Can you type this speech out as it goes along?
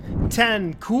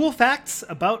10 cool facts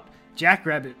about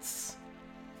jackrabbits.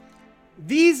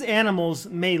 These animals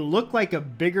may look like a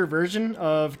bigger version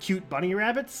of cute bunny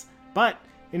rabbits, but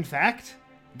in fact,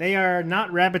 they are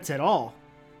not rabbits at all.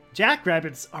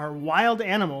 Jackrabbits are wild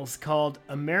animals called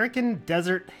American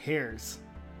desert hares.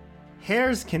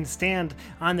 Hares can stand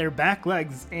on their back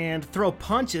legs and throw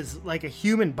punches like a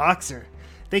human boxer.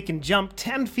 They can jump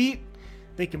 10 feet,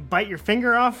 they can bite your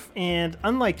finger off, and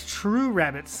unlike true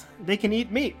rabbits, they can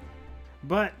eat meat.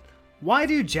 But why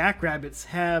do jackrabbits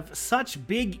have such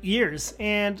big ears,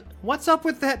 and what's up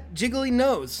with that jiggly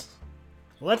nose?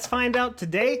 Let's find out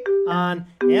today on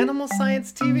Animal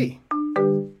Science TV.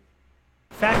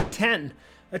 Fact 10.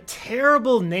 A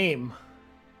terrible name.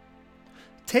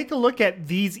 Take a look at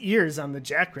these ears on the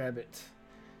jackrabbit.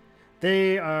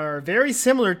 They are very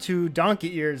similar to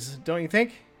donkey ears, don't you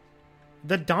think?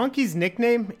 The donkey's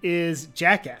nickname is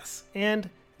Jackass, and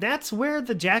that's where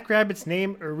the jackrabbit's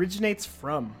name originates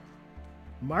from.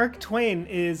 Mark Twain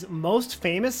is most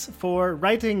famous for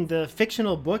writing the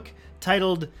fictional book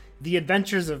titled The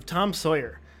Adventures of Tom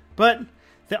Sawyer, but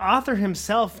the author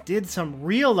himself did some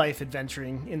real-life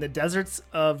adventuring in the deserts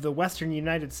of the western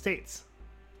United States.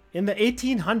 In the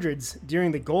 1800s,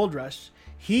 during the gold rush,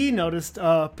 he noticed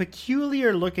a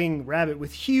peculiar-looking rabbit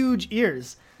with huge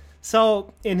ears.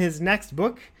 So, in his next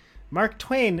book, Mark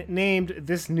Twain named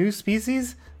this new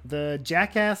species the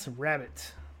jackass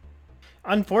rabbit.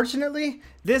 Unfortunately,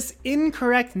 this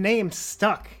incorrect name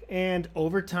stuck, and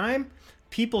over time,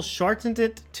 people shortened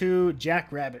it to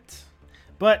jackrabbit.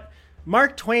 But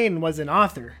Mark Twain was an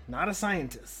author, not a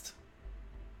scientist.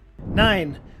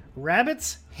 9.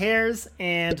 Rabbits, hares,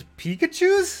 and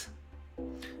Pikachus?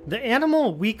 The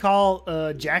animal we call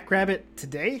a jackrabbit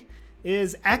today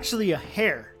is actually a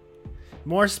hare.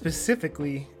 More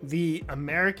specifically, the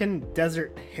American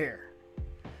desert hare.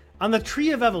 On the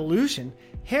tree of evolution,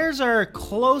 hares are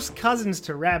close cousins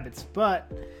to rabbits,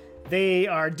 but they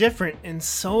are different in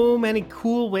so many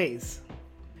cool ways.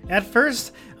 At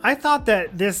first, I thought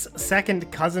that this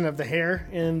second cousin of the hare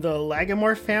in the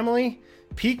Lagomorph family,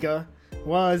 Pika,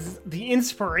 was the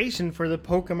inspiration for the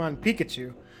Pokemon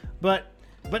Pikachu. But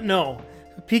no,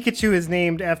 Pikachu is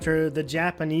named after the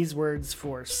Japanese words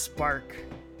for spark.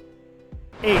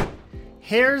 8.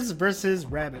 Hares versus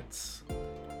rabbits.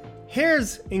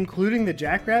 Hares, including the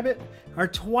jackrabbit, are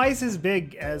twice as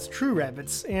big as true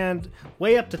rabbits and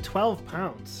weigh up to 12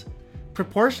 pounds.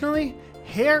 Proportionally,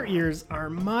 hare ears are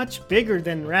much bigger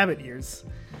than rabbit ears.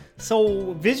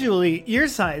 So visually, ear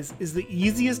size is the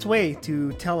easiest way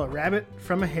to tell a rabbit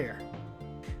from a hare.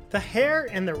 The hare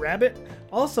and the rabbit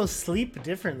also sleep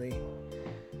differently.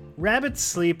 Rabbits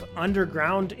sleep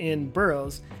underground in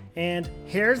burrows, and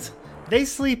hares, they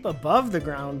sleep above the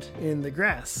ground in the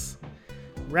grass.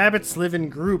 Rabbits live in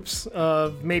groups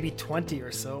of maybe 20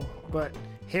 or so, but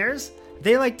hares,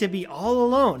 they like to be all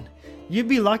alone. You'd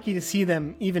be lucky to see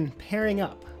them even pairing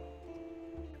up.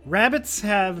 Rabbits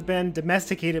have been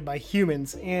domesticated by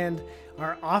humans and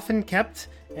are often kept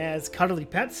as cuddly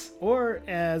pets or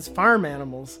as farm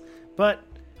animals. But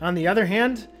on the other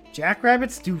hand,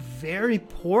 jackrabbits do very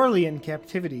poorly in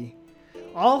captivity.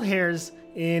 All hares,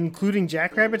 including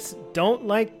jackrabbits, don't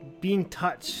like being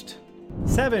touched.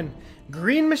 7.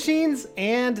 Green machines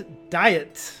and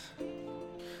diet.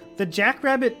 The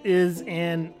jackrabbit is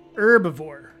an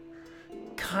herbivore.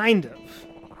 Kind of.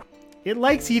 It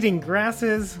likes eating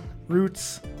grasses,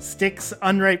 roots, sticks,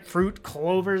 unripe fruit,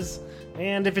 clovers,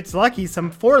 and if it's lucky,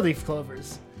 some four-leaf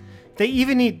clovers. They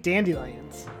even eat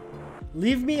dandelions.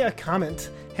 Leave me a comment.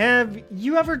 Have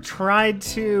you ever tried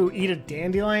to eat a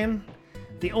dandelion?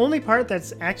 The only part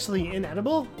that's actually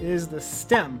inedible is the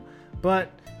stem, but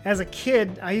as a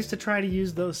kid, I used to try to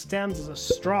use those stems as a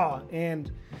straw,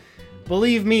 and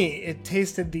believe me, it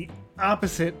tasted the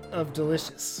opposite of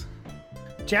delicious.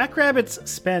 Jackrabbits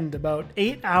spend about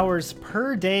 8 hours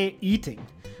per day eating,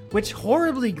 which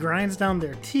horribly grinds down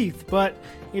their teeth, but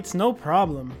it's no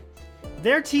problem.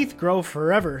 Their teeth grow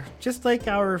forever, just like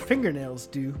our fingernails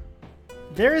do.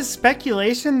 There is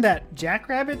speculation that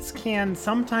jackrabbits can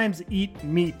sometimes eat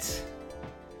meat.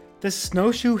 The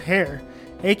snowshoe hare,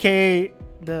 aka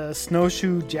the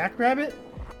snowshoe jackrabbit,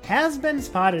 has been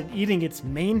spotted eating its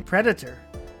main predator,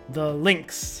 the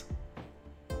lynx.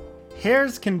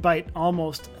 Hares can bite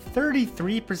almost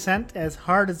 33% as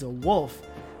hard as a wolf,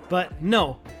 but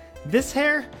no, this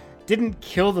hare didn't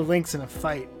kill the lynx in a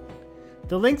fight.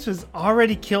 The lynx was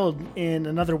already killed in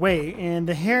another way, and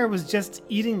the hare was just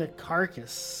eating the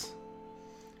carcass.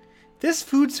 This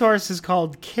food source is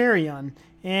called carrion,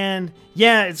 and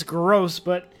yeah, it's gross,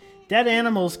 but dead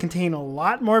animals contain a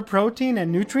lot more protein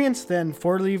and nutrients than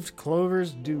four-leaved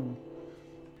clovers do.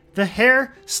 The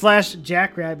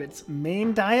hare/jackrabbit's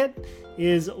main diet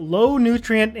is low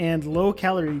nutrient and low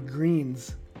calorie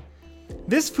greens.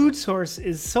 This food source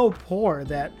is so poor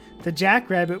that the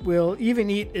jackrabbit will even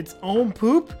eat its own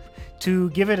poop to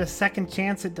give it a second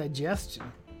chance at digestion.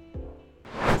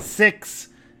 6.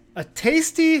 A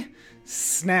tasty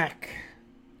snack.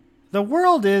 The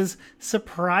world is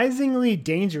surprisingly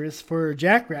dangerous for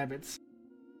jackrabbits.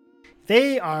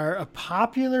 They are a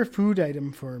popular food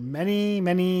item for many,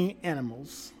 many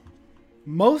animals.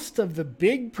 Most of the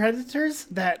big predators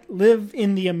that live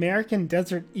in the American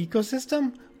desert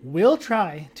ecosystem will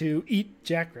try to eat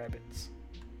jackrabbits.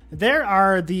 There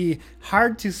are the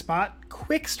hard-to-spot,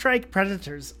 quick-strike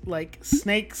predators like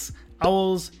snakes,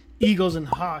 owls, eagles, and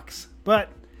hawks, but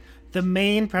the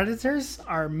main predators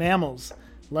are mammals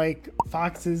like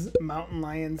foxes, mountain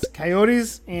lions,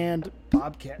 coyotes, and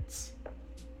bobcats.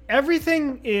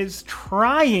 Everything is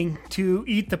trying to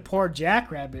eat the poor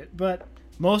jackrabbit, but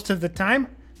most of the time,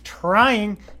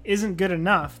 trying isn't good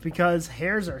enough because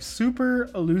hares are super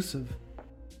elusive.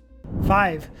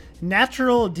 5.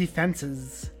 Natural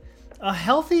defenses. A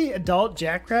healthy adult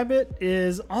jackrabbit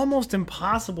is almost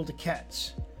impossible to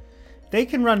catch. They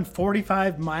can run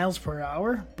 45 miles per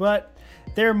hour, but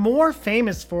they're more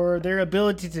famous for their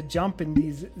ability to jump in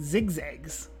these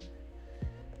zigzags.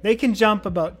 They can jump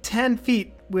about 10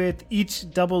 feet with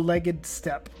each double-legged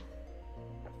step.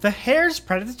 The hare's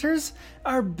predators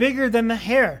are bigger than the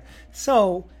hare,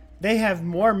 so they have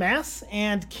more mass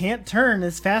and can't turn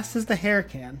as fast as the hare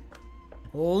can.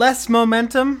 Less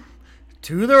momentum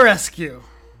to the rescue.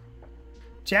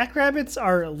 Jackrabbits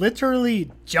are literally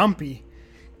jumpy,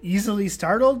 easily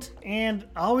startled, and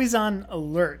always on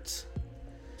alert.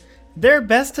 Their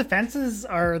best defenses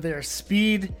are their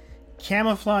speed,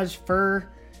 camouflage fur,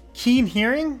 keen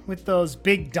hearing with those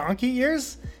big donkey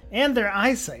ears, and their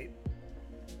eyesight.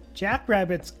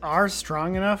 Jackrabbits are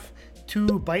strong enough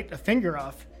to bite a finger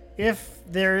off if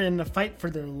they're in a fight for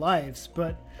their lives,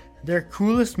 but their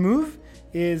coolest move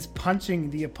is punching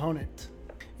the opponent.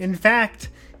 In fact,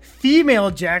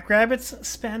 female jackrabbits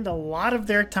spend a lot of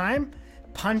their time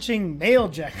punching male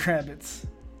jackrabbits.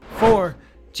 4.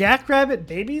 Jackrabbit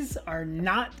babies are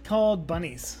not called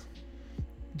bunnies.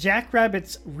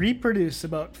 Jackrabbits reproduce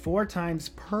about 4 times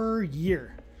per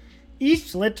year.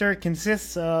 Each litter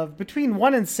consists of between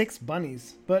 1 and 6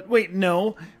 bunnies. But wait,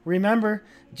 no. Remember,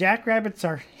 jackrabbits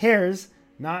are hares,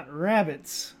 not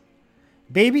rabbits.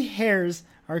 Baby hares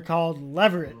are called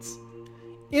leverets.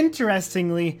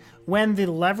 Interestingly, when the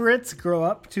leverets grow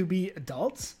up to be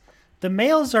adults, the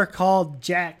males are called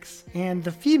Jacks and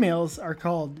the females are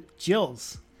called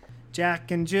Jills.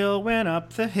 Jack and Jill went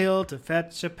up the hill to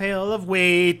fetch a pail of...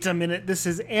 Wait a minute, this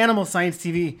is Animal Science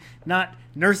TV, not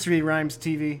Nursery Rhymes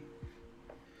TV.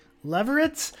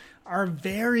 Leverets are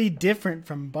very different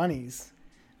from bunnies.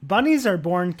 Bunnies are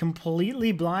born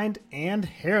completely blind and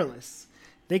hairless.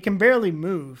 They can barely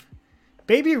move.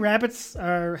 Baby rabbits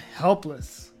are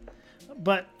helpless.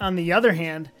 But on the other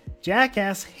hand,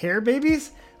 jackass hare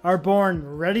babies are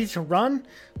born ready to run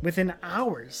within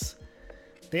hours.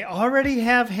 They already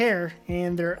have hair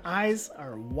and their eyes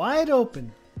are wide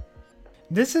open.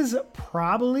 This is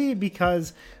probably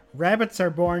because rabbits are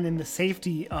born in the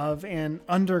safety of an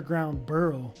underground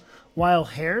burrow, while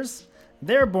hares,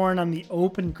 they're born on the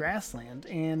open grassland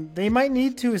and they might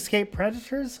need to escape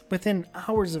predators within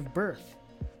hours of birth.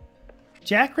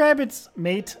 Jackrabbits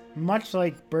mate much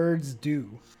like birds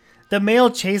do. The male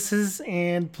chases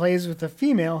and plays with the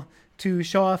female to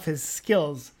show off his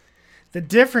skills. The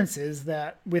difference is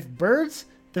that with birds,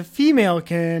 the female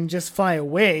can just fly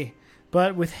away,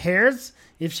 but with hares,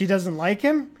 if she doesn't like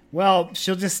him, well,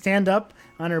 she'll just stand up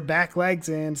on her back legs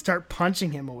and start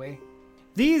punching him away.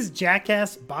 These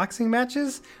jackass boxing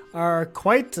matches are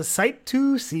quite a sight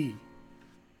to see.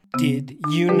 Did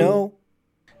you know?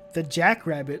 The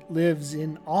jackrabbit lives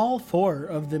in all 4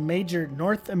 of the major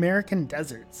North American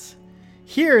deserts.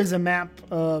 Here is a map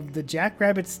of the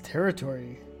jackrabbit's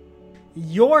territory.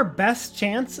 Your best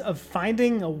chance of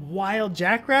finding a wild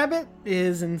jackrabbit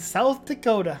is in South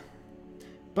Dakota.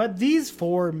 But these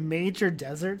 4 major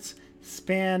deserts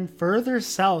span further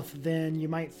south than you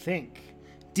might think,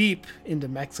 deep into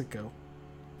Mexico.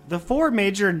 The 4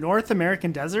 major North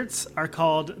American deserts are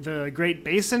called the Great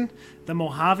Basin, the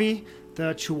Mojave,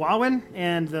 the Chihuahuan,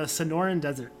 and the Sonoran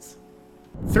deserts.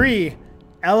 3.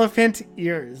 Elephant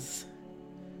ears.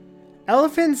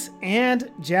 Elephants and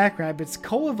jackrabbits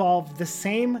co-evolved the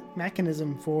same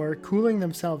mechanism for cooling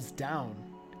themselves down.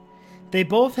 They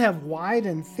both have wide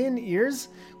and thin ears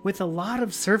with a lot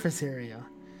of surface area.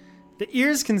 The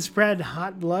ears can spread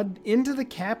hot blood into the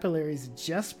capillaries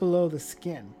just below the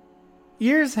skin.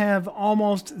 Ears have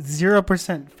almost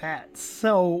 0% fat,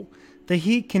 so the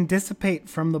heat can dissipate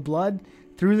from the blood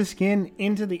through the skin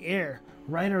into the air,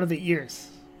 right out of the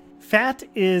ears. Fat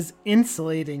is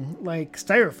insulating like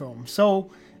styrofoam,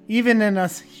 so even in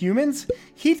us humans,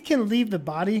 heat can leave the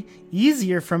body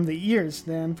easier from the ears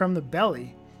than from the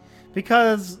belly,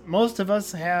 because most of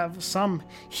us have some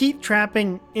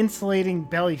heat-trapping, insulating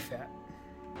belly fat.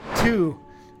 2.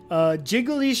 A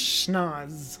jiggly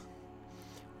schnoz.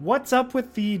 What's up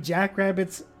with the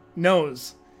jackrabbit's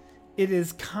nose? It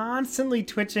is constantly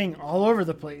twitching all over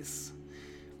the place.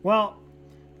 Well,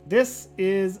 this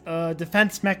is a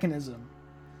defense mechanism.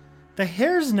 The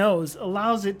hare's nose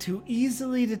allows it to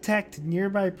easily detect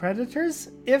nearby predators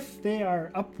if they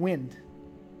are upwind.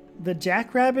 The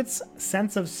jackrabbit's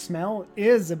sense of smell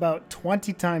is about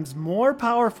 20 times more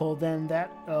powerful than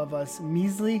that of us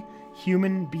measly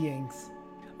human beings.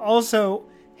 Also,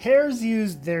 hares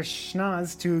use their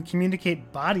schnoz to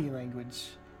communicate body language.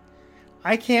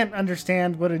 I can't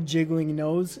understand what a jiggling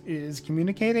nose is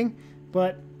communicating,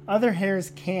 but other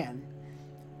hares can.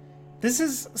 This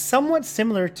is somewhat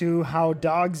similar to how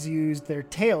dogs use their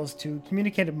tails to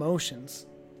communicate emotions.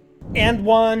 And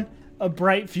 1, a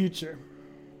bright future.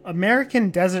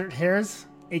 American desert hares,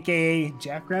 aka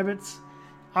jackrabbits,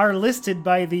 are listed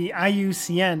by the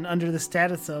IUCN under the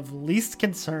status of least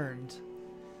concerned.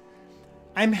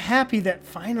 I'm happy that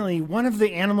finally one of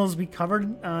the animals we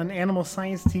covered on Animal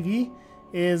Science TV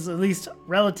is at least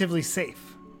relatively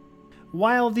safe.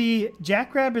 While the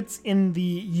jackrabbits in the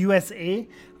USA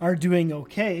are doing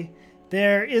okay,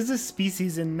 there is a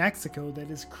species in Mexico that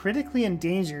is critically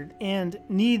endangered and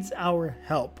needs our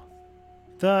help.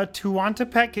 The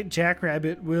Tehuantepec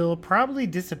jackrabbit will probably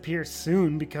disappear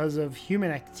soon because of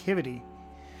human activity.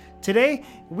 Today,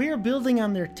 we are building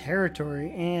on their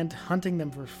territory and hunting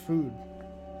them for food.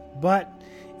 But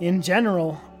in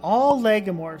general, all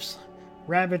lagomorphs,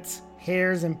 rabbits,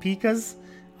 hares, and pikas,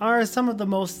 are some of the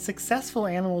most successful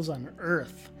animals on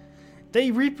Earth.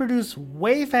 They reproduce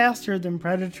way faster than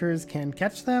predators can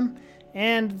catch them,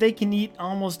 and they can eat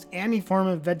almost any form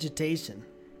of vegetation.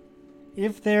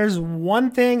 If there's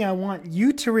one thing I want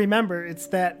you to remember, it's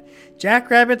that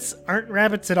jackrabbits aren't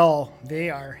rabbits at all. They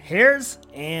are hares,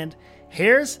 and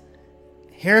hares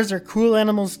are cool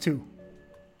animals too.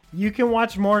 You can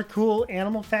watch more cool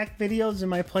animal fact videos in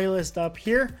my playlist up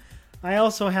here. I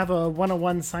also have a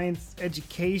 101 science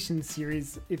education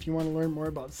series if you want to learn more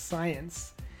about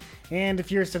science. And if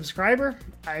you're a subscriber,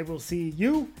 I will see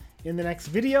you in the next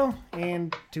video.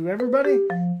 And to everybody,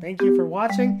 thank you for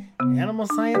watching Animal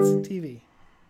Science TV.